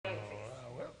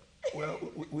Well,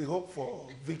 we hope for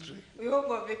victory. We hope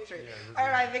for victory. Yeah, All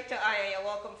really. right, Victor Aya, you're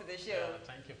welcome to the show. Yeah,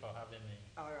 thank you for having me.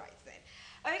 All right then.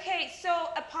 Okay, so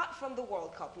apart from the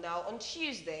World Cup now, on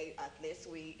Tuesday at least,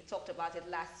 we talked about it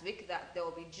last week that there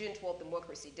will be June 12th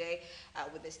Democracy Day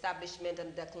with the establishment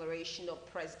and declaration of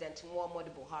President Muhammadu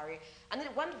Buhari. And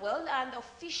it went well, and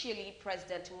officially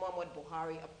President Muhammadu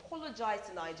Buhari apologized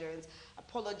to Nigerians,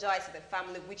 apologized to the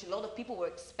family, which a lot of people were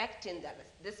expecting that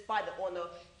despite the honor,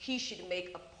 he should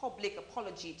make a public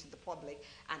apology to the public.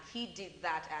 And he did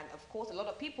that, and of course, a lot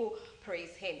of people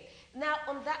praise him. Now,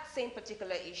 on that same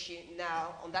particular issue, now,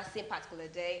 on that same particular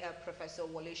day, Professor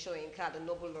Wole Soyinka, the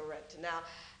Nobel laureate, now,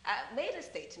 made a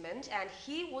statement, and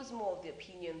he was more of the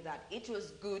opinion that it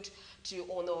was good to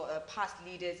honor past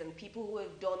leaders and people who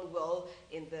have done well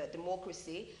in the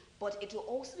democracy, but it will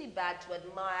also be bad to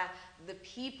admire the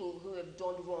people who have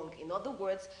done wrong. In other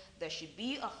words, there should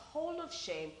be a hall of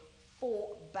shame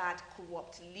for bad,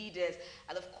 corrupt leaders.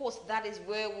 And of course, that is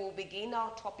where we'll begin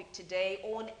our topic today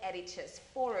on Editors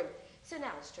Forum. So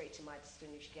now, straight to my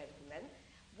distinguished gentlemen,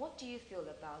 what do you feel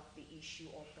about the issue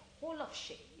of the Hall of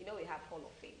Shame? You know we have Hall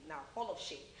of Fame, now Hall of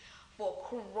Shame for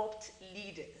corrupt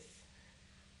leaders.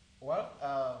 Well,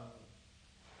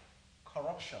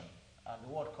 corruption, and the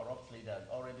word corrupt leader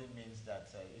already means that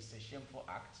it's a shameful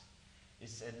act.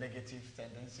 It's a negative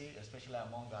tendency, especially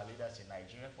among our leaders in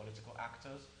Nigeria, political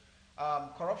actors.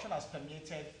 Corruption has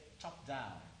permeated top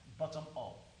down, bottom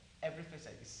up, every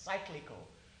facet. It's cyclical.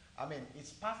 I mean,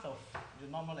 it's part of the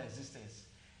normal existence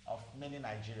of many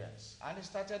Nigerians. And it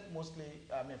started mostly,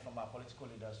 I mean, from our political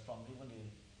leaders, from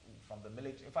the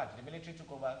military. In fact, the military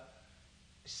took over,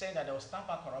 saying that there was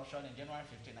tamper corruption in January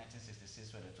 15,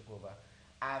 1966 when they took over.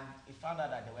 And it found out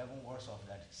that they were even worse off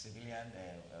than civilian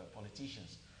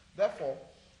politicians. Therefore,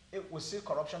 we see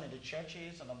corruption in the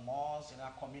churches, in the mosques, in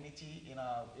our community,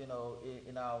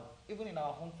 even in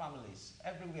our home families.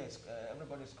 Everywhere,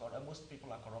 everybody's corrupt. Most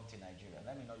people are corrupt in Nigeria.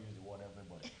 Let me not use the word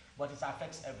everybody, but it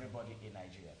affects everybody in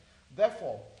Nigeria.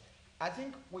 Therefore, I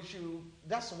think we should.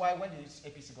 That's why when the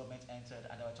APC government entered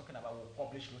and they were talking about we'll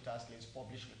publish looters lists,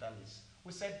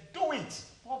 we said do it,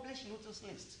 publish looters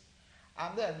list,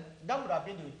 and then that would have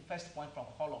been the first point from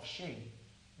Hall of Shame.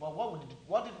 But what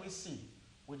did we see?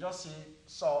 We just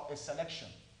saw a selection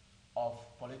of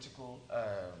political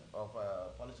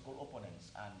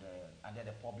opponents, and then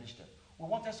they published it. We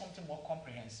wanted something more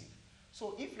comprehensive.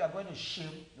 So if you are going to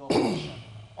shame your opposition,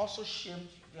 also shame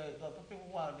the people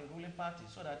who are the ruling party,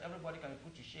 so that everybody can be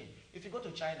put to shame. If you go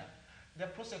to China, they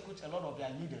prosecute a lot of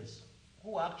their leaders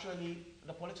who are actually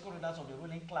the political leaders of the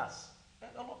ruling class.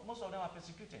 Most of them are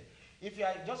persecuted. If you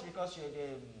are, just because you're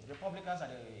the Republicans are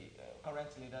the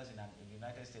current leaders in the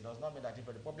United States, does not mean that if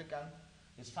a Republican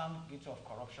is found guilty of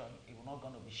corruption, he will not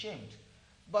going to be shamed.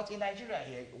 But in Nigeria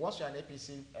here, once you're an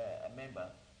APC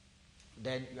member,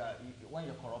 then when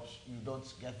you're corrupt, you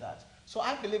don't get that. So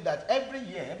I believe that every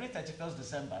year, every 31st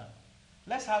December,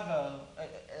 let's have a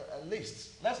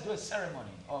list. Let's do a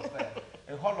ceremony of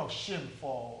a hall of shame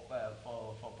for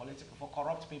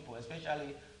corrupt people,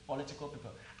 especially political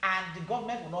people. And the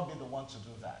government will not be the one to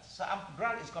do that. So I'm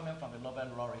glad it's coming from the Nobel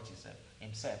laureate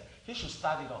himself. He should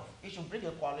start it off. He should bring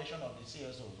a coalition of the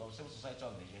CSOs, of civil society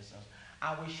organizations,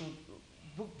 and we should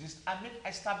book this and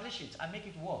establish it and make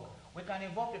it work. We can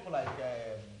involve people like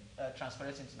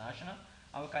Transparency International,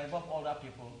 and we can involve other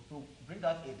people to bring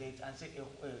out a date and say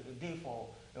a day for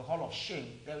a hall of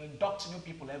shame. They will induct new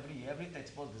people every year, every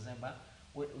 31st December.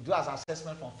 We do as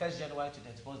assessment from 1st January to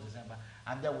 31st December,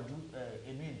 and then we'll do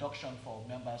a new induction for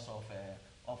members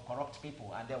of corrupt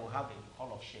people, and then we'll have a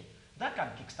hall of shame. That can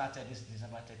kickstart this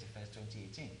December 31st,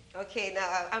 2018. Okay,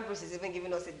 now Ambrose is even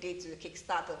giving us a date to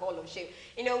kickstart the Hall of Shame.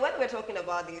 You know, when we're talking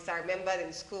about this, I remember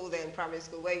in school, then primary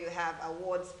school, where you have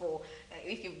awards for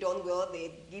if you've done well,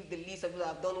 they give the list of people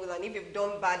that have done well, and if you've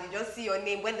done bad, you just see your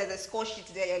name. When there's a score sheet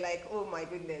there, you're like, oh my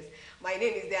goodness, my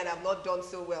name is there and I've not done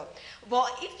so well.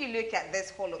 But if you look at this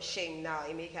Hall of Shame now,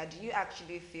 Emeka, do you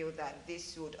actually feel that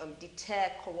this would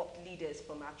deter corrupt leaders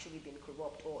from actually being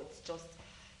corrupt, or it's just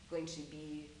going to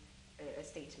be a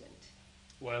statement?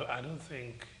 Well, I don't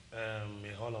think a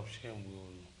Hall of Shame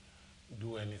will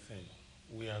do anything.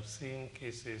 We have seen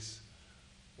cases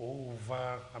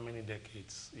over how many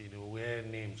decades, where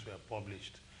names were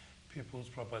published, people's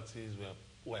properties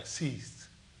were seized.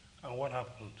 And what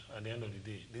happened at the end of the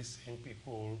day? These same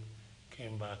people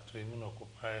came back to even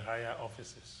occupy higher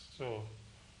offices. So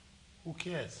who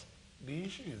cares? The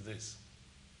issue is this.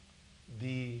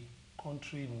 The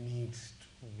country needs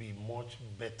to be much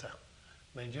better.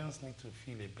 Nigerians need to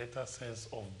feel a better sense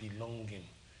of belonging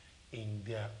in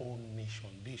their own nation.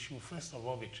 They should first of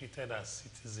all be treated as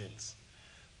citizens.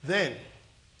 Then,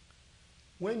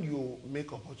 when you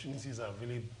make opportunities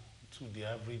available to the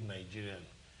average Nigerian,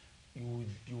 you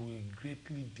will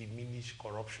greatly diminish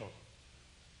corruption.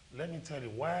 Let me tell you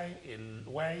why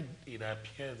it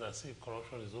appears as if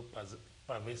corruption is so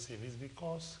pervasive is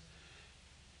because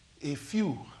a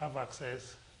few have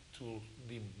access to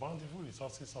the bountiful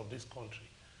resources of this country.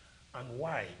 And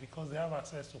why? Because they have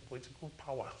access to political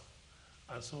power.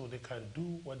 And so they can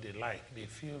do what they like. They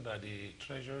feel that the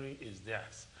treasury is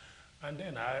theirs. And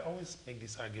then I always make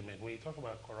this argument, when you talk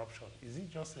about corruption, is it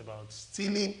just about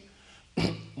stealing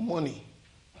money,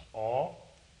 or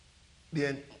the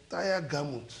entire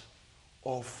gamut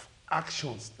of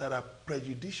actions that are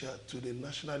prejudicial to the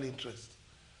national interest?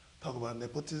 Talk about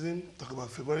nepotism, talk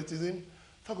about favoritism,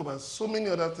 talk about so many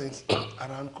other things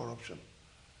around corruption.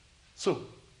 So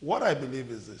what I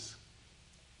believe is this.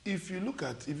 If you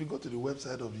go to the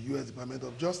website of the US Department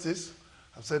of Justice,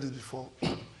 I've said it before,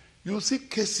 you'll see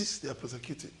cases they are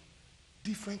prosecuting.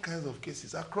 Different kinds of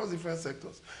cases across different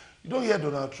sectors. You don't hear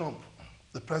Donald Trump,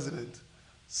 the president,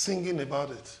 singing about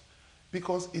it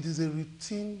because it is a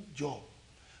routine job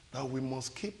that we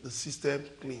must keep the system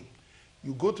clean.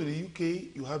 You go to the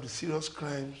UK, you have the Serious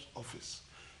Crimes Office.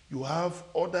 You have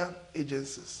other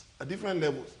agencies at different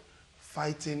levels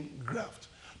fighting graft,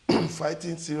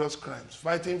 fighting serious crimes,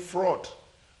 fighting fraud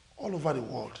all over the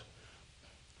world.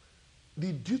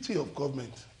 The duty of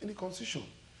government in the Constitution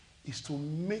is to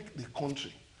make the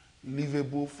country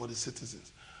livable for the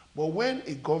citizens. But when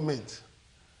a government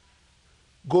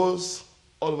goes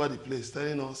all over the place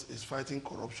telling us it's fighting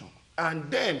corruption,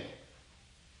 and then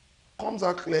comes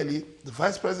out clearly, the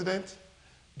vice president,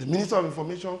 the minister of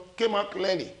information came out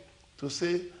clearly to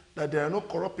say that there are no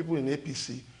corrupt people in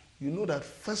APC, you know that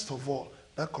first of all,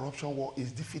 that corruption war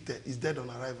is defeated, is dead on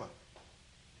arrival.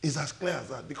 It's as clear as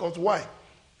that. Because why?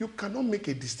 You cannot make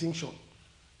a distinction.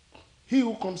 He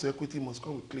who comes to equity must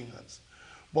come with clean hands.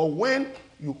 But when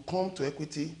you come to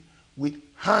equity with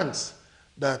hands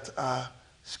that are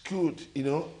skewed,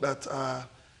 that are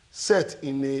set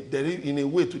in a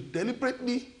way to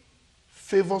deliberately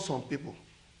favor some people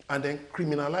and then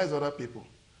criminalize other people,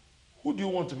 who do you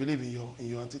want to believe in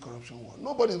your anti-corruption war?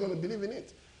 Nobody's going to believe in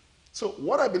it. So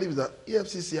what I believe is that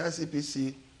EFCC,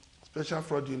 ICPC, Special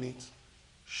Fraud Unit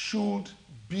should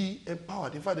be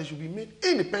empowered. In fact, they should be made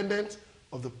independent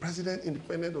of the president,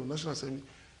 independent of the National Assembly.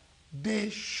 They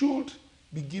should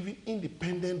be given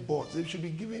independent boards. They should be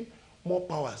given more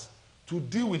powers to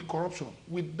deal with corruption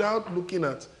without looking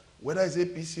at whether it's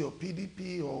APC or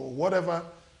PDP or whatever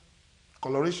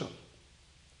coloration.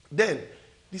 Then,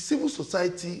 the civil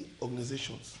society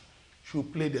organizations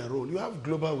should play their role. You have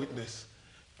Global Witness.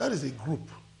 That is a group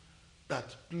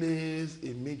that plays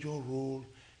a major role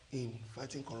in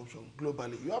fighting corruption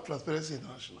globally. You have Transparency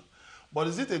International. But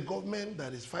is it a government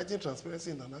that is fighting Transparency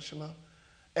International?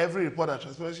 Every report that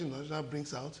Transparency International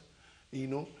brings out,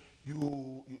 you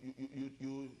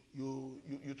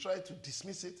try to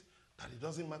dismiss it, that it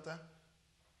doesn't matter.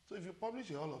 So if you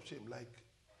publish a Hall of Shame, like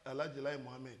Alhaji Lai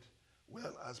Mohammed,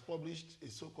 has published a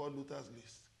so-called looters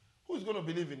list, who is going to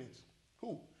believe in it?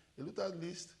 Who? A looters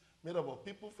list made up of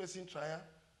people facing trial.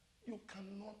 You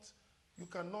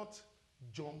cannot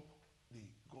jump the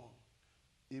gun.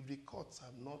 If the courts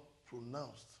have not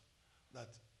pronounced that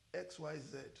X, Y,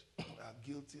 Z are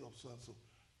guilty of so and so,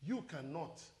 you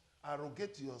cannot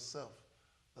arrogate to yourself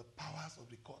the powers of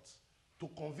the courts to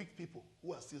convict people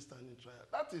who are still standing trial.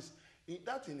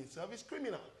 That in itself is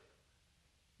criminal.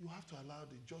 You have to allow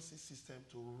the justice system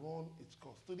to run its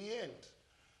course to the end.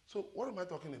 So what am I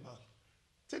talking about?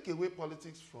 Take away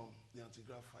politics from the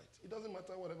anti-graft fight. It doesn't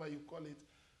matter whatever you call it,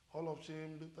 Hall of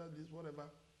Shame, Luther, this, whatever.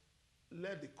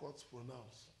 Let the courts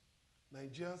pronounce.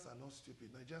 Nigerians are not stupid.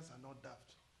 Nigerians are not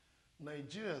daft.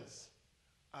 Nigerians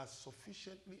are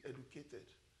sufficiently educated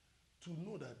to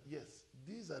know that, yes,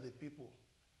 these are the people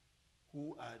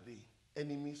who are the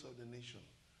enemies of the nation.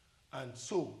 And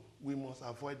so we must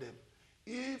avoid them.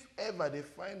 If ever they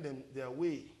find their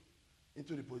way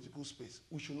into the political space,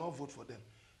 we should not vote for them.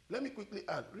 Let me quickly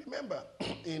add, remember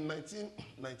in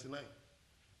 1999,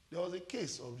 there was a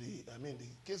case of the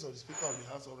case of the Speaker of the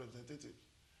House of Representatives,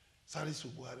 Salisu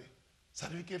Buhari,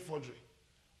 certificate forgery.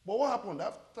 But what happened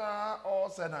after all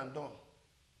said and done?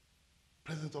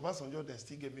 President Obasanjo then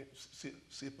still gave me,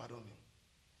 say pardon him.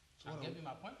 So I gave him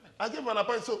an appointment. I gave him an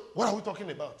appointment. So what are we talking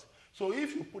about? So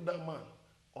if you put that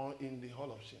man in the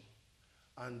Hall of Shame,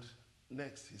 and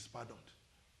next he's pardoned.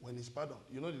 When he's pardoned,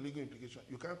 you know the legal implication.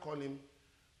 You can't call him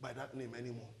by that name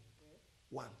anymore.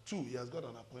 One. Two, he has got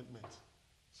an appointment.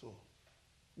 So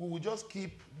we will just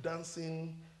keep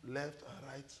dancing left and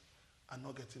right and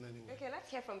not getting anywhere. Okay, let's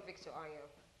hear from Victor Ayo.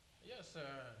 Yes,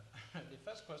 the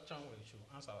first question we should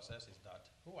answer ourselves is that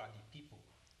who are the people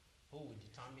who will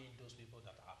determine those people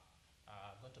that are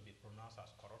going to be pronounced as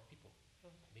corrupt people?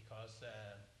 Because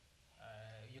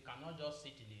you cannot just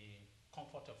sit in the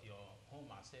comfort of your home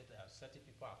and say that certain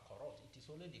people are corrupt. It is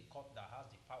only the court that has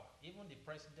the power. Even the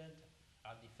president,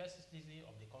 the first citizen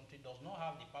of the country, does not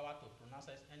have the power to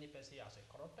pronounce any person as a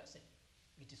corrupt person.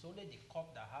 It is only the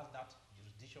court that has that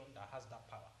jurisdiction, that has that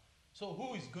power. So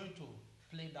who is going to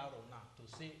play that role now to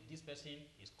say this person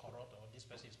is corrupt or this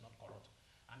person is not corrupt?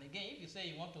 And again, if you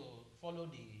say you want to follow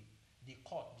the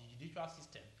court, the judicial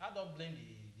system, I don't blame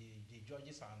the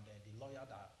judges and the lawyer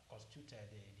that constitute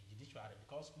the judiciary,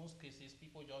 because most cases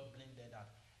people just blame them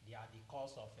that they are the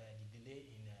cause of the delay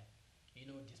in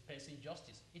dispensing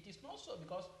justice. It is not so,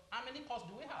 because how many courts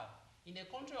do we have? In a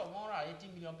country of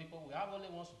 180 million people, we have only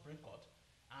one Supreme Court,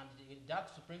 and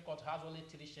that Supreme Court has only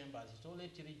 3 chambers. It's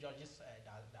only 3 judges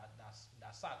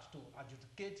that sat to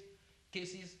adjudicate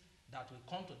cases that will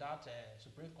come to that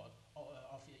Supreme Court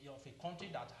of a country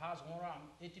that has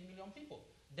 180 million people.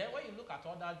 Then when you look at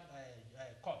other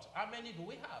courts, how many do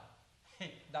we have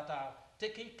that are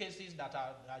taking cases, that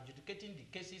are adjudicating the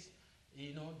cases,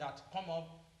 that come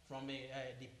up from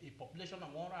a population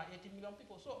of 180 million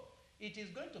people? So it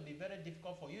is going to be very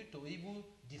difficult for you to even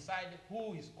decide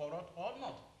who is corrupt or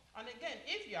not. And again,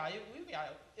 if you are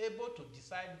able to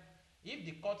decide, if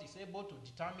the court is able to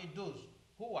determine those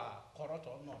who are corrupt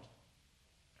or not,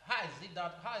 how is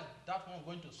that one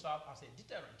going to serve as a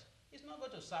deterrent? It's not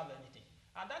going to serve anything.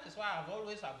 And that is why I've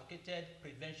always advocated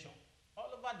prevention. All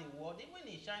over the world, even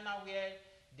in China, where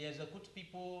they execute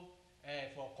people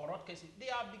for corrupt cases, they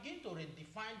are beginning to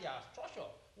redefine their structure.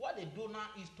 What they do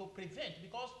now is to prevent,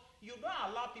 because you don't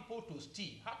allow people to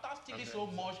steal. After stealing so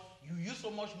much, you use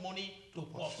so much money to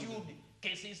pursue the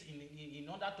cases in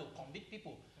order to convict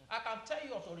people. I can tell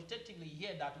you authoritatively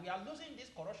here that we are losing this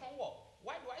corruption war.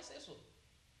 Why do I say so?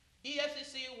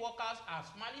 EFCC workers are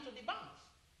smiling to the banks.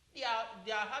 They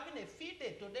are having a field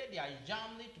day. Today they are in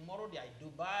Germany, tomorrow they are in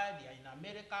Dubai, they are in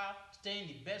America, staying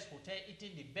in the best hotel,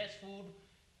 eating the best food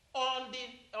on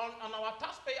our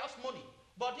taxpayers' money.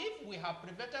 But if we have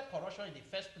prevented corruption in the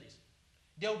first place,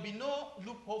 there will be no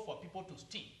loophole for people to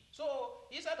steal. So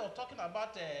instead of talking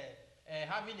about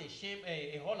having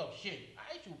a hall of shame,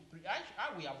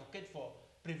 I will advocate for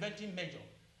preventing measure.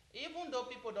 Even though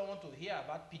people don't want to hear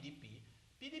about PDP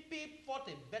fought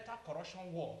a better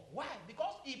corruption war. Why?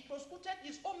 Because he prosecuted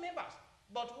his own members.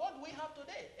 But what do we have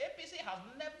today? APC has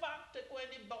never taken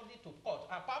anybody to court,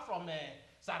 apart from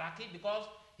Saraki, because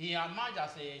he emerged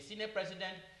as a senior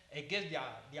president against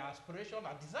their aspiration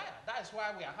and desire. That is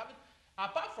why we are having,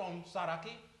 apart from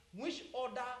Saraki, which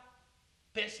other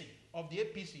person of the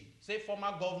APC, say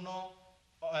former governor,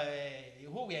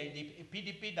 who were in the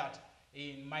PDP that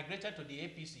migrated to the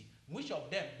APC, which of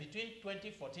them, between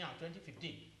 2014 and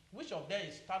 2015, which of them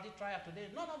is starting trial today?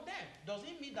 None of them. Does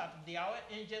it mean that the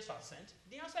angels are sent?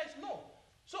 The answer is no.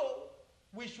 So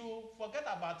we should forget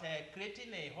about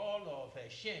creating a hall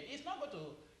of shame. It's not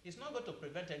going to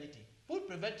prevent anything. Put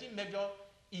preventive measure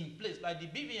in place, like the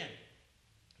BVN.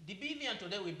 The BVN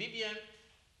today, with BVN,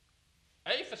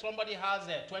 if somebody has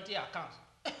 20 accounts,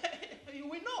 you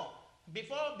will know.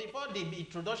 Before the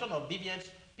introduction of BVNs,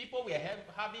 people were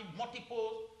having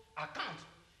multiple accounts.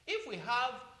 If we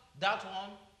have that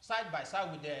one side by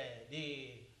side with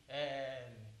the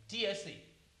TSA,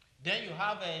 then you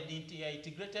have the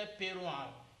integrated payroll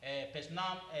and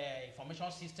personal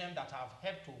information system that have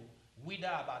helped to wither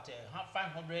about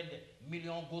 500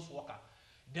 million ghost workers.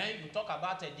 Then you talk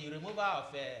about the removal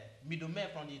of middlemen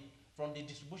from the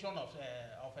distribution of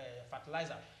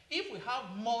fertilizer. If we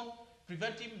have more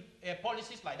preventive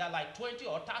policies like that, like 20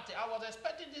 or 30, I was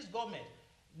expecting this government,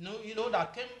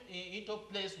 that came into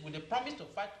place with the promise to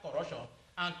fight corruption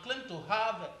and claim to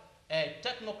have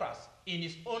technocrats in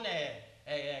its own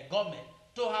government,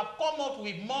 to have come up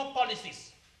with more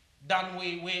policies than the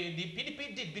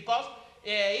PDP did. Because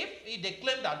if they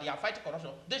claim that they are fighting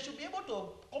corruption, they should be able to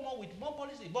come up with more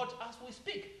policy. But as we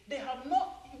speak, they have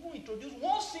not even introduced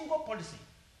one single policy.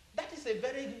 That is a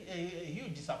very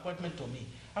huge disappointment to me.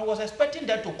 I was expecting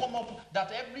them to come up, that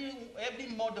every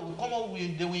month they will come up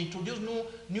with, they will introduce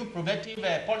new preventive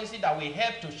policy that will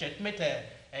help to checkmate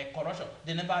corruption.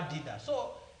 They never did that.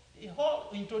 So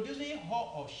introducing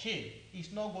hall of shame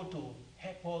is not going to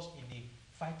help us in the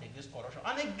fight against corruption.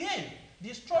 And again,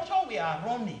 the structure we are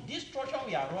running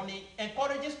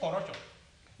encourages corruption.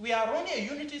 We are running a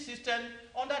unity system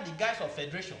under the guise of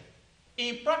federation.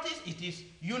 In practice, it is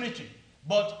unity.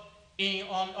 But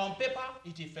on paper,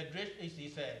 it is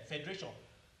federation.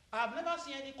 I have never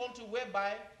seen any country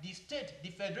whereby the state,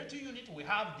 the federative unit, will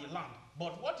have the land,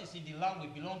 but what is in the land will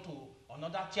belong to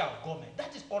another tier of government.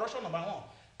 That is corruption number one.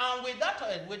 And with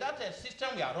that system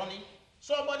we are running,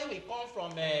 somebody will come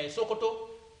from Sokoto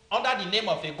under the name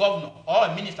of a governor or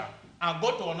a minister and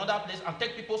go to another place and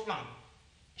take people's land,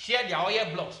 share their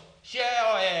oil blocks,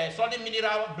 share solid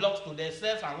mineral blocks to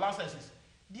themselves and licenses.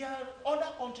 Other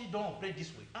countries don't operate this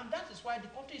way, and that is why the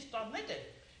country is stagnated.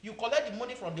 You collect the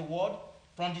money from the world,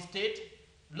 from the state,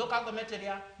 local government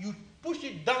area, you push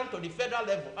it down to the federal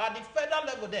level. At the federal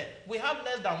level there, we have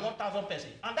less than 1,000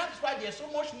 persons, and that is why there's so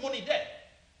much money there.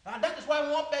 And that is why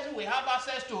one person will have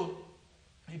access to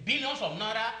billions of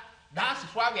naira. That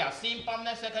is why we are seeing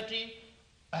permanent secretary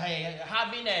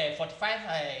having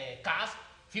 45 cars,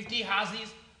 50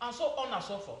 houses, and so on and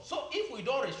so forth. So if we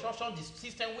don't restructure the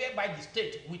system whereby the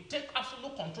state will take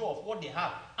absolute control of what they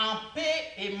have and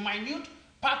pay a minute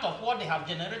part of what they have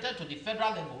generated to the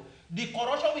federal level, the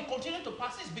corruption will continue to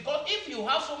persist. Because if you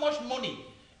have so much money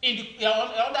under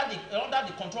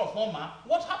the control of one man,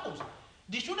 what happens?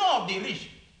 The children of the rich,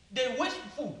 they waste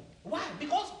food. Why?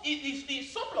 Because it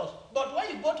is surplus. But when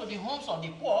you go to the homes of the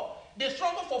poor, they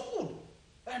struggle for food.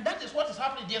 And that is what is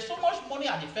happening. There's so much money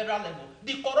at the federal level.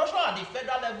 The corruption at the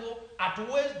federal level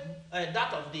outweighs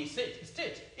that of the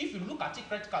state. If you look at it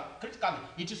critically,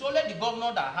 it is only the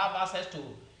governor that have access to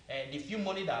the few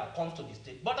money that comes to the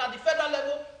state. But at the federal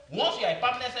level, once you are a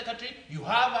permanent secretary, you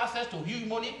have access to huge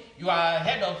money. You are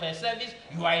head of a service.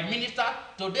 You are a minister.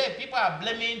 Today, people are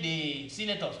blaming the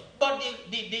senators. But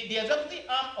the executive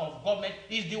arm of government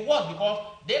is the worst because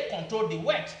they control the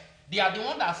wealth. They are the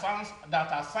ones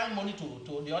that assign money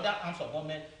to the other arms of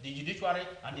government, the judiciary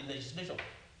and the legislation.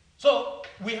 So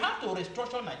we have to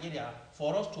restructure Nigeria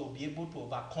for us to be able to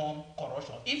overcome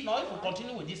corruption. If not, if we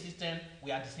continue with this system,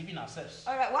 we are deceiving ourselves.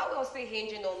 All right, while we're also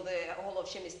hinging on the Hall of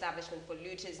Shame establishment for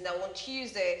looters, now on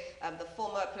Tuesday, the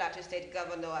former Plateau State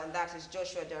Governor, and that is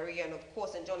Joshua Daria, and of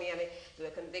course, and Johnny Yami, they were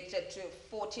convicted to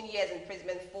 14 years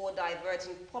imprisonment for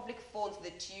diverting public funds to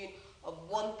the tune of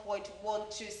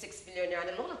 1.126 billion naira.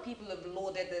 And a lot of people have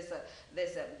lauded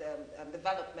this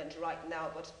development right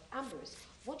now. But Ambrose,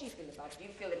 what do you feel about it? Do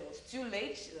you feel it was too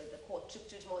late, the court took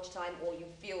too much time, or you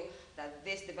feel that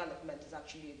this development is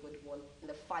actually a good one in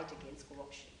the fight against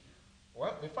corruption?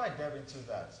 Well, before I delve into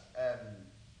that,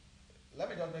 let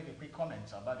me just make a quick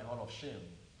comment about the Hall of Shame.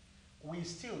 We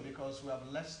still, because we have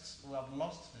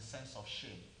lost the sense of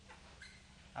shame.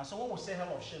 And so when we say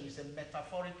Hall of Shame, it's a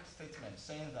metaphoric statement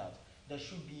saying that there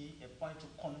should be a point to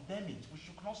condemn it. We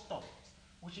should not stop.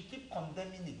 We should keep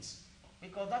condemning it.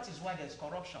 Because that is why there's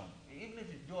corruption. Even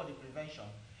if you do all the prevention,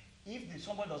 if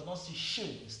somebody does not see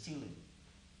shame in stealing,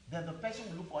 then the person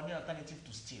will look for any alternative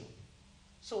to steal.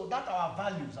 So that our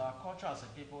values, our culture as a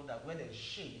people, that when there's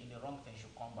shame in the wrong thing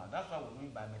should come back. That's what we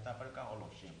mean by metaphorical Hall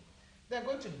of Shame. They're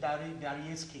going to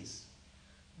Dariye's case.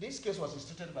 This case was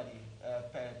instituted by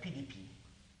the PDP.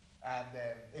 And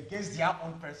against their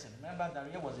own person. Remember,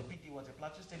 Daria was a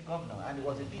Plateau State governor, and he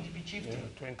was a PDP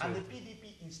chieftain. Yeah, and the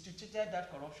PDP instituted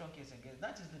that corruption case against.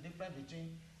 That is the difference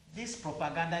between this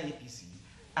propaganda APC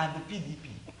and the PDP.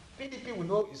 PDP we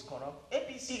know is corrupt.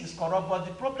 APC is corrupt, but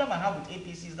the problem I have with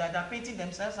APC is that they're painting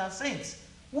themselves as saints.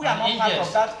 We are not part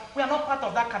of that. We are not part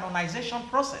of that canonization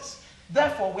process.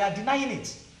 Therefore, we are denying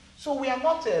it. So we are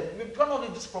not. We've gone on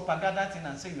with this propaganda thing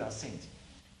and say you are saint.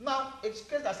 Now, it's a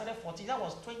case that started 14,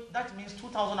 that means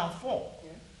 2004. Yeah.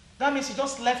 That means he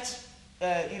just left,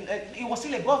 he was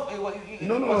still a governor. He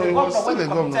was still a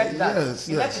governor. Yes,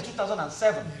 he left in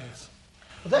 2007. Yes.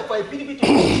 Therefore, a PDP to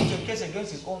institute a case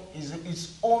against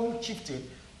his own chieftain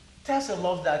tells a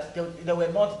lot that they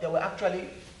were actually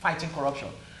fighting corruption.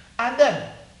 And then,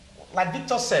 like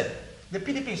Victor said, the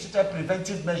PDP instituted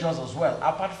preventive measures as well,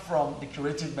 apart from the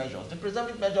curative measures. The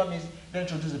preventive measure means they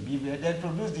introduce the BVA, they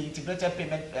introduce the integrated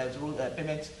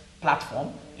payment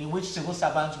platform in which civil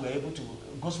servants were able to,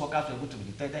 ghost workers were able to be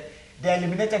detected. They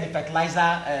eliminated the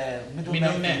fertilizer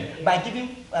middlemen by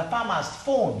giving farmers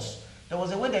phones. There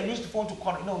was a way they used the phone to,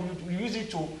 you use it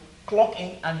to clock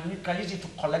in and you can use it to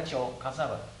collect your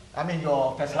cassava.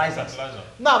 Your fertilizers.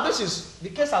 Now, the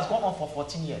case has gone on for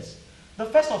 14 years.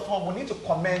 First of all, we need to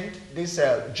commend this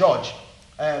judge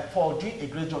for doing a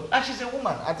great job. And she's a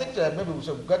woman. I think maybe we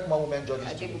should get more women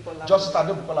judges. Justice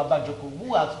Adebukola Banjoko,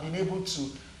 who has been able to.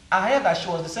 I heard that she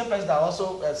was the same person that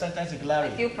also sentenced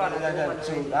Iglari. I feel proud of the woman.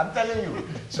 So I'm telling you.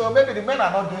 So maybe the men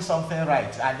are not doing something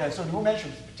right. And so the women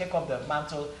should take up the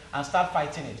mantle and start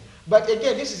fighting it. But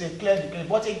again, this is a clear decree.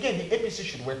 But again, the APC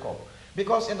should wake up.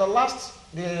 Because in the last,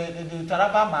 the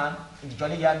Taraba man, the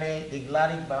Johnny Yame, the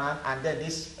Iglari man, and then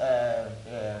this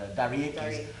Daria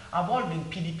case, have all been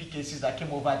PDP cases that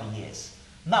came over the years.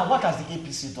 Now, what has the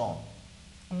APC done?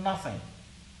 Nothing.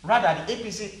 Rather, the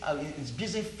APC is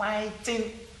busy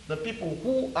fighting the people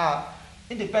who are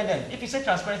independent. If you say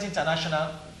Transparency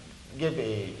International give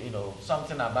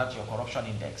something about your corruption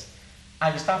index,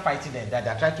 and you start fighting them, that they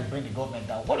are trying to bring the government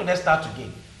down, what do they start to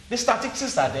gain? The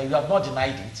statistics are there, you have not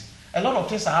denied it. A lot of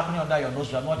things are happening under your nose,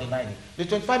 you have not denied it. The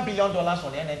 $25 billion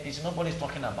on the NNPC, nobody's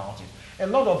talking about it. A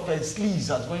lot of sleaze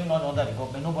is going on under the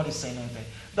government, nobody's saying anything.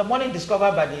 The money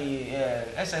discovered by the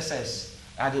SSS,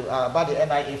 about the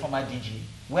NIA former DG,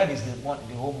 where is the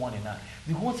whole money now?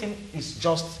 The whole thing is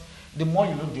just, the more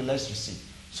you look, the less you see.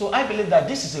 So I believe that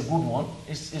this is a good one.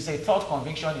 It's a third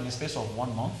conviction in the space of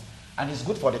 1 month, and it's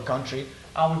good for the country.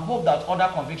 And we hope that other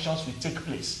convictions will take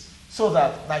place so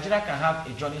that Nigeria can have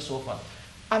a journey so far.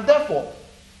 And therefore,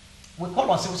 we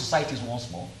call on civil societies once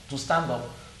more to stand up,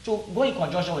 to go in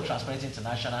conjunction with Transparency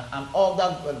International and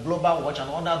other Global Watch and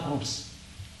other groups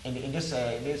in the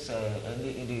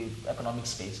economic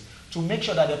space, to make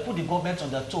sure that they put the government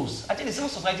on their toes. I think the civil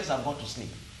societies have gone to sleep.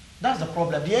 That's the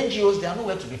problem. The NGOs, they are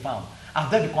nowhere to be found. Have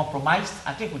they been compromised?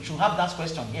 I think we should have that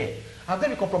question here. Have they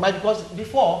been compromised? Because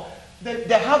before,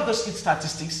 they have those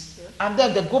statistics, and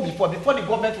then they go before the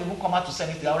government will even come out to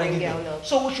send it, they're already there.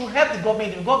 So we should help the government.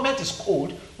 If the government is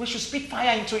cold, we should spit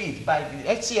fire into it by the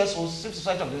HCSOs, civil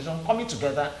society organizations, coming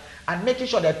together and making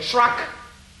sure they track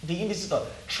the indices,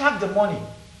 track the money.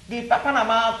 The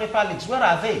Panama paper leaks, where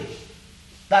are they?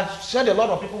 That said a lot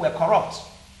of people were corrupt,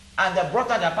 and they brought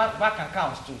out their bank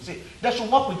accounts to say they should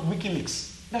work with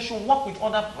WikiLeaks. They should work with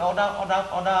other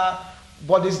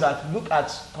bodies that look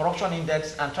at corruption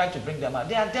index and try to bring them out.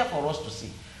 They are there for us to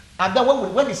see. And then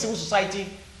when the civil society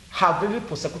have really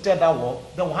prosecuted that war,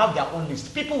 they will have their own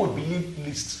list. People will believe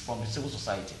lists from the civil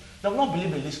society. They will not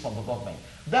believe a list from the government.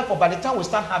 Therefore, by the time we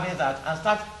start having that and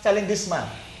start telling this man,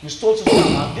 you stole so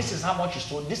amount, this is how much you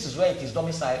stole, this is where it is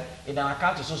domiciled, in an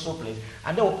account in so place,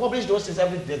 and they will publish those things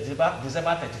every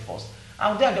December 31st.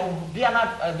 And then there will be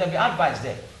advice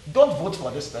there. Don't vote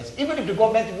for this person. Even if the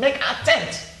government make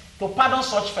attempt to pardon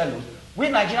such fellows, we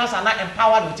Nigerians are now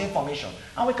empowered with information.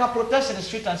 And we can protest in the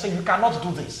street and say, you cannot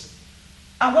do this.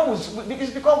 And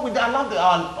it's because we allow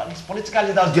our political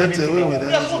leaders to get away with it.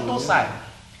 We are so docile.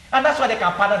 And that's why they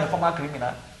can pardon a former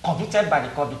criminal convicted by the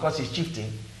court because he's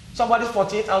chieftain. Somebody's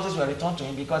 48 houses were returned to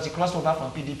him because he crossed over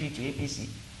from PDP to APC.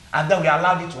 And then we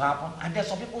allowed it to happen. And then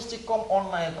some people still come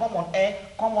online, come on air,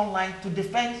 come online to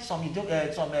defend some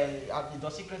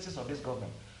idiosyncrasies of this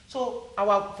government. So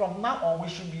from now on, we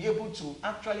should be able to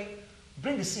actually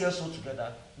bring the CSO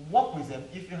together, work with them.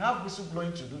 If you have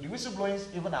whistleblowing to do, the whistleblowing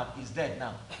is dead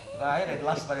now. I heard the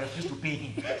last man refused to pay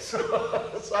him.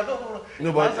 So I don't know.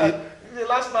 No, but the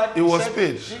last man it was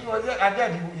paid. And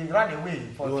then he ran away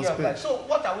for fear of life. So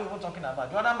what are we even talking about?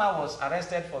 The other man was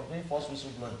arrested for doing false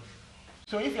whistleblowing.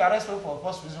 So if you arrest people for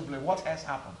false whistleblowing, what else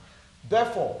happened?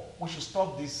 Therefore, we should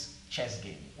stop this chess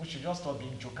game. We should just stop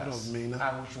being jokers.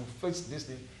 And we should face this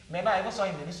thing. Mena, I even saw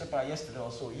him in the newspaper yesterday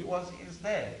also. He's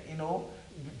there,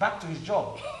 back to his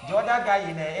job. The other guy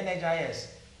in NHIS,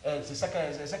 the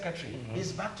secretary,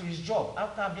 is back to his job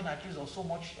after being accused of so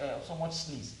much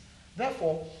sleaze.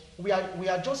 Therefore, we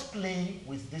are just playing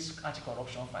with this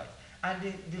anti-corruption fight. And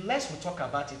the less we talk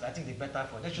about it, I think the better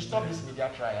for it. They should stop this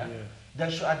media trial. Yeah. They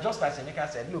should, just like Seneca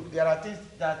said, look, there are things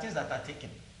that are taken.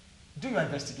 Do your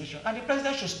investigation. And the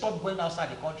president should stop going outside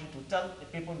the country to tell the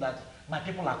people that my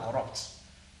people are corrupt.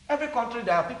 Every country,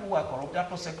 there are people who are corrupt. There are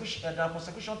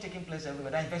prosecution taking place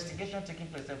everywhere. There are investigation taking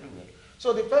place everywhere.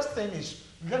 So the first thing is,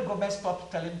 let government stop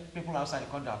telling people outside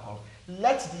the country are corrupt.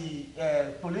 Let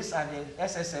the police and the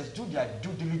SSS do their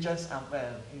due diligence and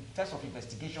in terms of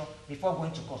investigation before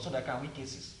going to court so they can win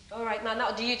cases. All right,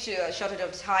 now due to a shortage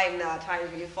of time now, time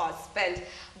is really fast spent.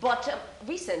 But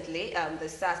recently,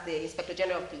 the Inspector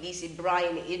General of Police,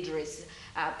 Ibrahim Idris,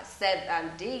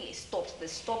 said they stopped the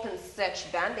stop and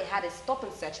search ban. They had a stop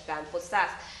and search ban for SARS.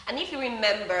 And if you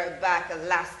remember back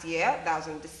last year, that was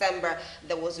in December,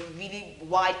 there was a really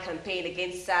wide campaign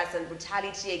against SARS and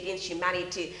brutality against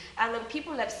humanity. And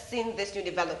people have seen this new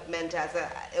development as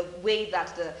a way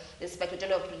that the Inspector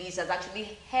General of Police has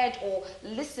actually heard or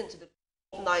listened to the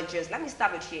Nigerians. Let me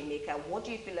start with you, Emeka. What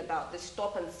do you feel about the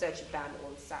stop and search ban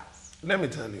on SARS? Let me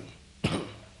tell you.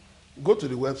 Go to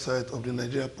the website of the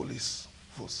Nigeria Police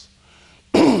Force.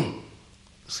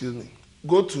 Excuse me.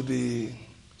 Go to the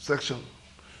section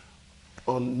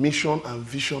on mission and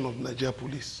vision of Nigeria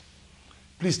Police.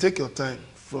 Please take your time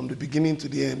from the beginning to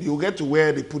the end. You'll get to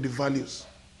where they put the values.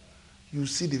 You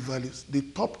see the values, the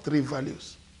top 3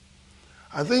 values.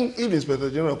 I think if the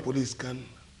Inspector General of Police can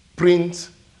print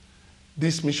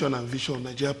this mission and vision of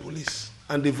Nigeria Police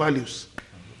and the values,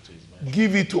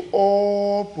 give it to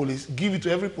all police, give it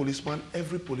to every policeman,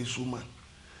 every policewoman.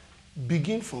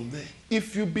 begin from there.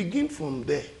 If you begin from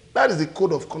there, that is the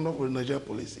code of conduct of the Nigerian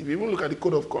police. If you even look at the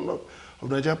code of conduct of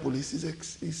the Nigerian police,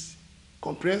 it's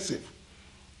comprehensive.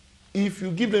 If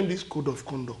you give them this code of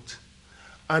conduct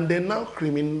and they now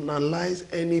criminalize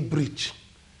any breach,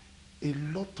 a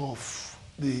lot of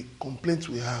the complaints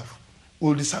we have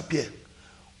will disappear.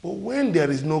 But when there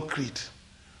is no creed,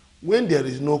 when there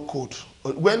is no code,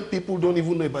 when people don't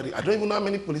even know about it, I don't even know how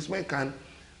many policemen can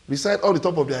recite off the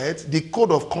top of their heads the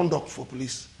code of conduct for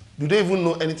police. Do they even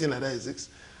know anything like that exists?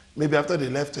 Maybe after they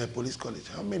left a police college.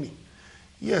 How many?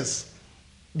 Yes,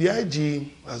 the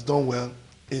IG has done well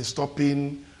in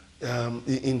stopping,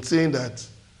 in saying that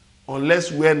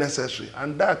unless where necessary,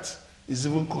 and that is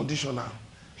even conditional,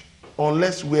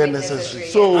 unless where necessary.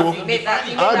 So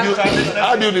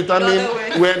how do you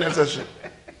determine where necessary?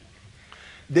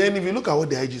 Then if you look at what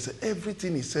the IG said,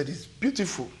 everything he said is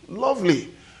beautiful,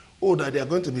 lovely. Oh, that they are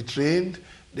going to be trained,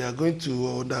 they are going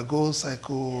to undergo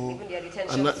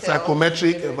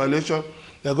psychometric evaluation,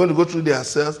 they are going to go through their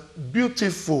cells.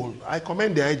 Beautiful. I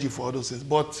commend the IG for all those things.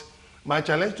 But my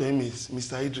challenge to him is,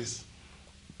 Mr. Idris,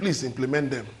 please implement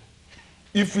them.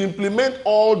 If you implement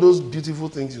all those beautiful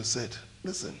things you said,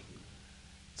 listen,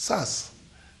 SARS,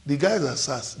 the guys at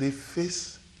SARS, they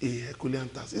face a Herculean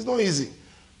task. It's not easy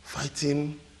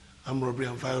fighting armed robbery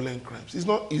and violent crimes. It's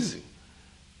not easy.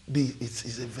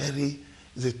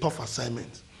 It's a tough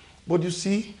assignment. But you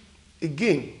see,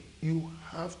 again, you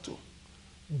have to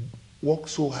work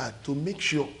so hard to make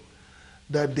sure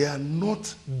that they are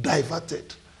not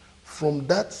diverted from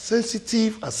that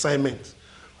sensitive assignment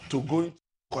to going to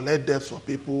collect debts for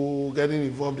people, getting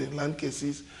involved in land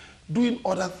cases, doing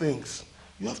other things.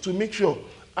 You have to make sure.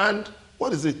 And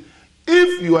what is it?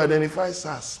 If you identify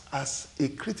SARS as a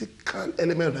critical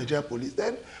element of Nigeria police,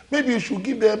 then maybe you should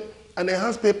give them an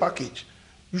enhanced pay package.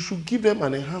 You should give them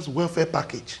an enhanced welfare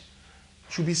package.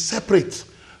 It should be separate.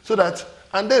 So that,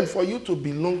 and then for you to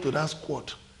belong to that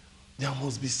squad, there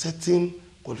must be certain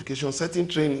qualifications, certain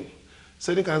training,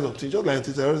 certain kinds of things, just like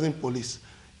anti-terrorism police.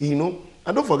 You know,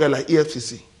 and don't forget like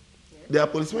EFCC. Yeah. There are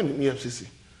policemen in EFCC.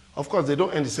 Of course, they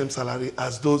don't earn the same salary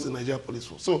as those in Nigeria Police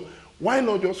Force. So why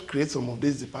not just create some of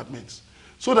these departments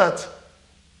so that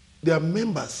their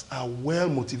members are well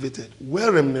motivated,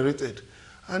 well remunerated,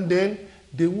 and then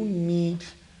they won't need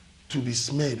to be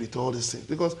smeared with all these things.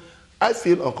 Because I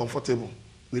feel uncomfortable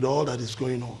with all that is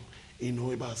going on, you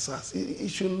know, about SARS. It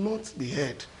should not be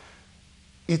heard.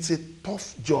 It's a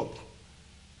tough job,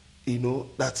 you know,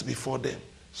 that's before them.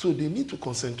 So they need to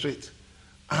concentrate.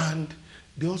 And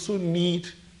they also need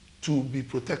to be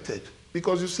protected.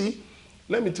 Because you see,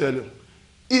 let me tell you,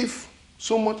 if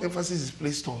so much emphasis is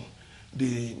placed on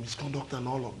the misconduct and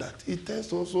all of that, it tends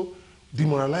to also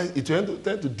demoralize, it tends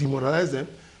to demoralize them,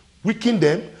 weaken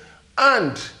them,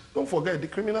 and don't forget, the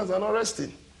criminals are not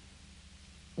resting.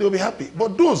 They'll be happy.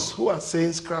 But those who are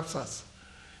saying scrap SARS,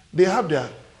 they have their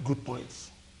good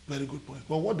points, very good points.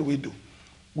 But what do?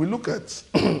 We look at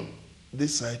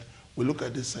this side, we look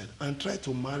at this side, and try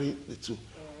to marry the two.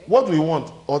 What we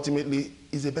want, ultimately,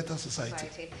 is a better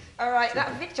society. All right,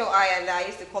 that Victor Ayanda, I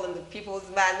used to call him the people's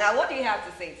man. Now, what do you have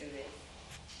to say to this?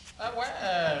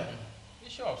 The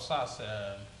issue of SARS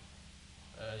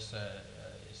is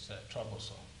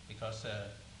troublesome because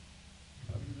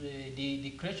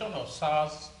the creation of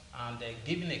SARS and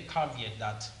giving a caveat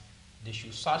that they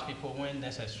should search people when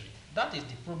necessary, that is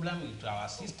the problem with our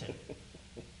system.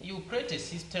 You create a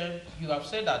system, you have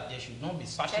said that they should not be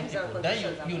searching people, then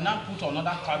you now put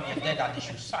another caveat there that they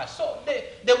should search. So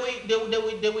they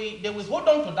will hold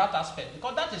on to that aspect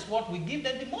because that is what we give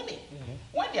them the money.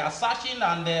 When they are searching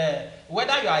and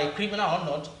whether you are a criminal or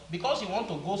not, because you want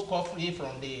to go scot-free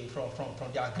from their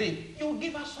grave, you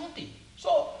give us something.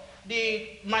 So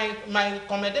my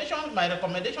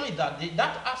recommendation is that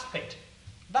that aspect,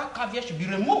 that caveat should be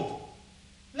removed.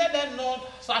 Let them not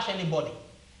search anybody.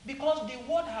 Because the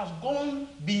world has gone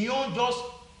beyond just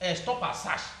stop and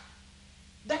search.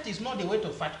 That is not the way to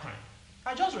fight crime.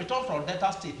 I just returned from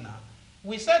Delta State now.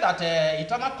 We said that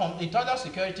internal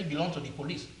security belongs to the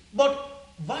police. But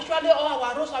virtually all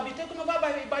our roads have been taken over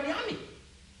by the army.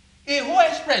 A whole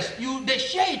express, they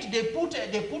share it, they put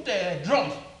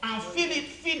drums and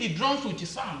fill the drums with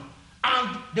sand.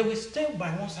 And they will stay by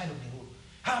one side of the road.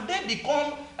 Have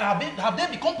they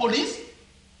become police?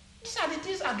 These are the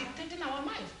things that are dictating our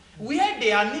minds. Where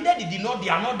they are needed, they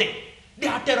are not there. They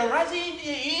are terrorizing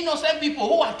innocent people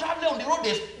who are traveling on the road.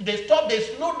 They slow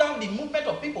down the movement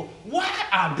of people. Why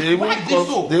is this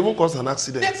so? They even cause an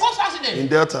accident. They cause accident. In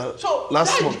Delta so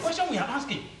last that month. Is the question we are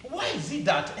asking. Why is it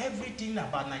that everything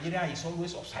about Nigeria is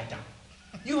always upside down?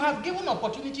 You have given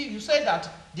opportunity, you said that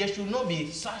there should not be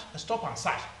stop and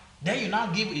search. Then you now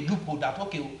give a loophole that,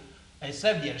 okay,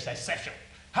 except there is exception.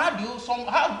 How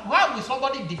will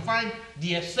somebody define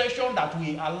the exception that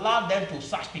will allow them to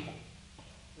search people?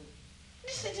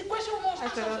 This is the question we must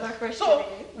answer. So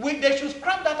they should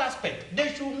scrap that aspect.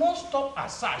 They should not stop at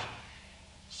search.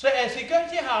 So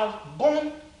security has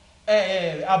gone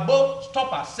above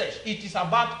stop at search. It is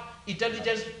about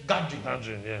intelligence gathering.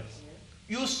 Yes.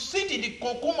 You sit in the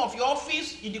cocoon of your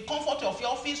office, in the comfort of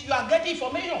your office, you are getting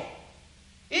information.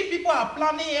 If people are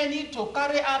planning to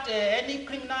carry out any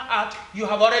criminal act, you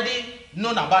have already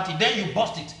known about it, then you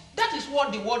bust it. That is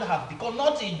what the world has become.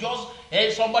 Not in just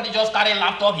somebody just carry a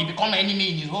laptop, he become enemy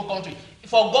in his whole country.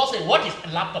 For God's sake, what is a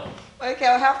laptop? Okay,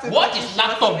 I'll have to. What is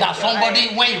laptop that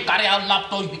somebody, when you carry out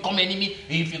laptop, you become enemy?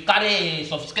 If you carry a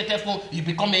sophisticated phone, you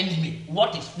become enemy.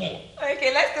 What is phone?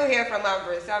 Okay, let's still hear from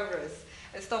Ambrose. Ambrose,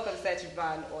 a stop and search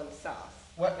ban on SARS.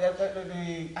 Well,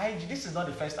 this is not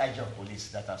the first IG of police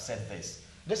that have said this.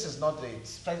 This is not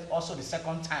also the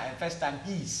first time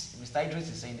Mr. Idris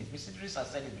is saying it. Mr. Idris has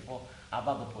said it before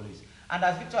about the police. And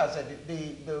as Victor has said,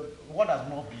 the world has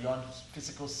moved beyond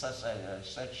physical searches.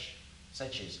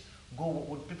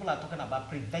 People are talking about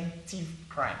preventive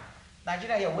crime.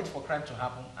 Nigeria here waits for crime to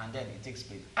happen and then it takes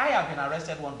place. I have been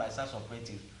arrested once by SARS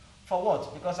operative. For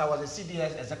what? Because I was a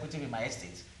CDS executive in my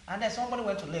estate. And then somebody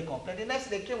went to lay a complaint. The next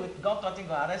day they came with gun-toting,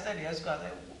 arrested the escort. I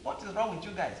said, what is wrong with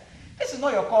you guys? This is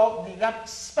not your call. You have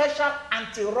special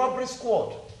anti-robbery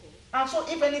squad. And so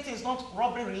if anything is not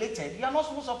robbery related, you are not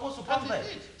supposed to come there.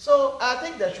 So I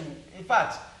think they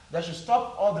should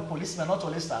stop all the policemen, not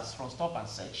only SARS, from stop and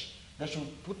search. They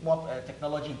should put more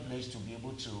technology in place to be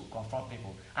able to confront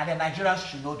people. And the Nigerians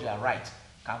should know their right,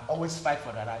 can always fight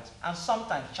for their rights. And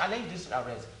sometimes challenge this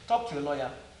arrest. Talk to a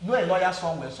lawyer. Know a lawyer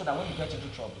somewhere so that when you get into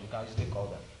trouble, you can easily call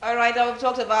them. All right, now we've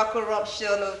talked about corruption,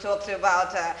 we've talked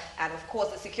about, and of course,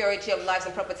 the security of lives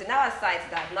and property. Now, aside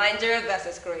that, Nigeria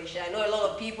versus Croatia, I know a lot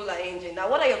of people are injured. Now,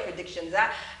 what are your predictions?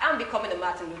 I'm becoming a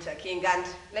Martin Luther King, and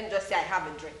let me just say I have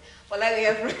a drink. But let me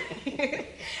hear from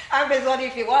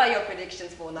you. What are your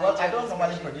predictions for Nigeria? Well, I don't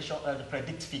normally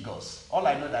predict figures. All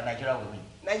I know that Nigeria will win.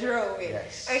 Nigeria will win.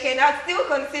 Yes. Okay, now still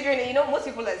considering, most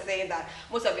people are saying that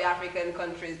most of the African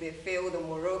countries, they failed, the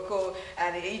Morocco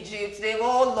and Egypt, they've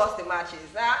all lost the matches.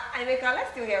 Emeka,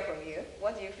 let's still hear from you.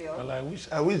 What do you feel? Well, I wish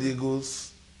the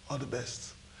Eagles all the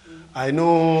best. I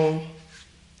know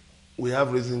we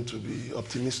have reason to be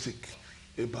optimistic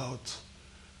about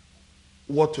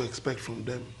what to expect from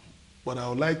them, but I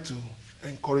would like to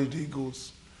encourage the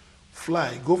Eagles,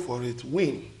 fly, go for it,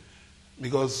 win.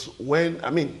 Because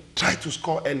try to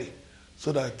score early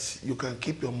so that you can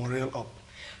keep your morale up.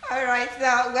 All right,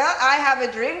 now, well, I have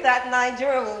a dream that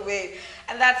Nigeria will win.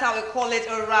 And that's how we call it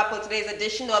a wrap on today's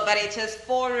edition of Editors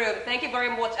Forum. Thank you very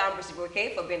much, Ambrose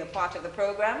Ibuike, for being a part of the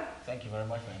program. Thank you very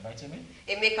much for inviting me.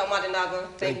 Emeka Madinago,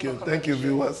 thank you for coming. Thank you,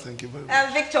 viewers. Thank you very much.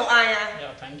 And Victor Aya,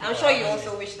 Yeah, thank you. I'm sure you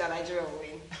also wish that Nigeria will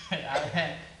win.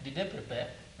 Did they prepare?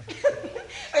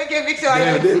 Okay, Victor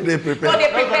Aya. They prepared. No,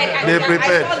 they prepared. They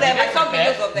prepared. I saw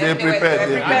videos of them. They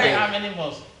prepared. How many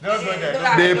months?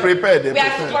 They prepared. We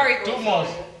are sorry. 2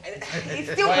 months.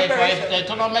 It's still For preparation. a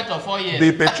tournament of 4 years.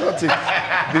 Be patriotic. Be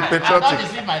I don't patriotic.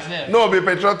 deceive myself. No, be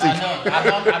patriotic.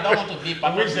 I don't want to be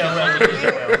patriotic.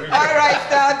 All right,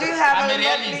 so do have I'm a a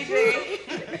lovely realist.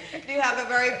 day. Do have a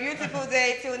very beautiful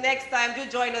day. Till next time, do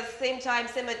join us same time,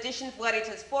 same edition for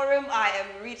Editors Forum. I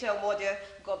am Rita Omodia.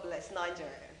 God bless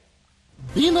Nigeria.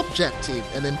 Being objective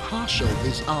and impartial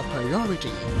is our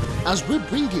priority as we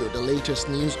bring you the latest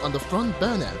news on the front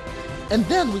burner, and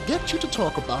then we get you to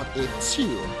talk about it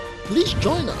too. Please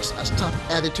join us as top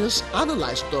editors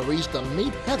analyze stories that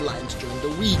made headlines during the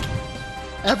week.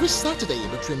 Every Saturday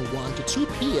between 1 to 2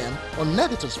 p.m. on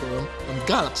Editors Forum on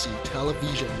Galaxy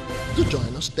Television. Do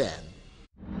join us then.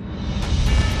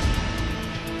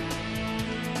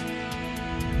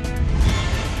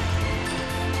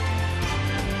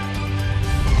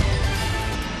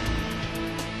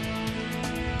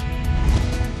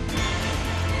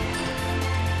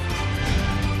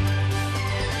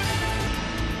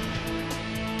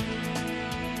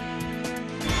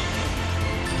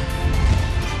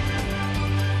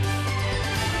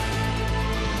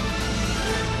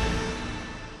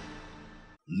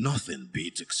 Nothing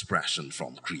beats expression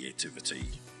from creativity.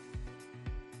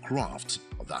 Craft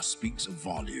that speaks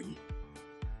volume.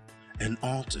 An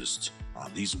artist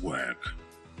and his work.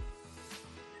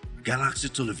 Galaxy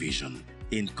Television,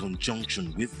 in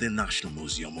conjunction with the National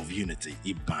Museum of Unity,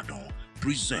 Ibadan,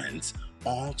 presents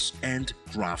Arts and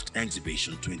Craft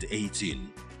Exhibition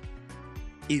 2018.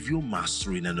 If you're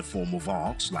mastering any form of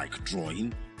art like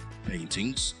drawing,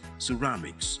 paintings,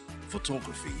 ceramics,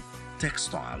 photography,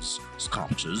 textiles,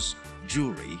 sculptures,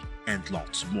 jewelry, and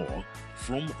lots more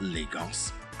from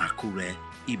Lagos, Akure,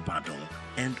 Ibadan,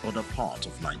 and other parts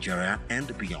of Nigeria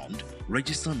and beyond.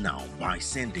 Register now by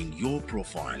sending your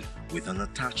profile with an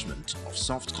attachment of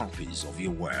soft copies of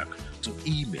your work to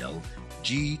email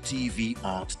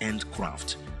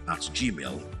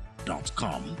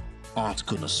gtvartandcraft@gmail.com. Art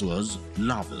connoisseurs,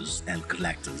 lovers, and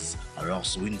collectors are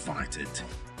also invited.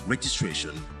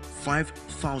 Registration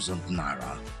 5,000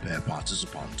 naira per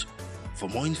participant. For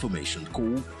more information,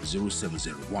 call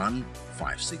 0701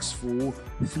 564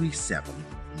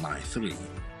 3793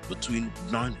 between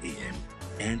 9 a.m.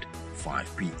 and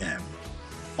 5 p.m.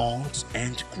 Arts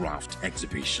and Craft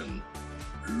Exhibition.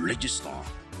 Register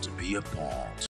to be a part.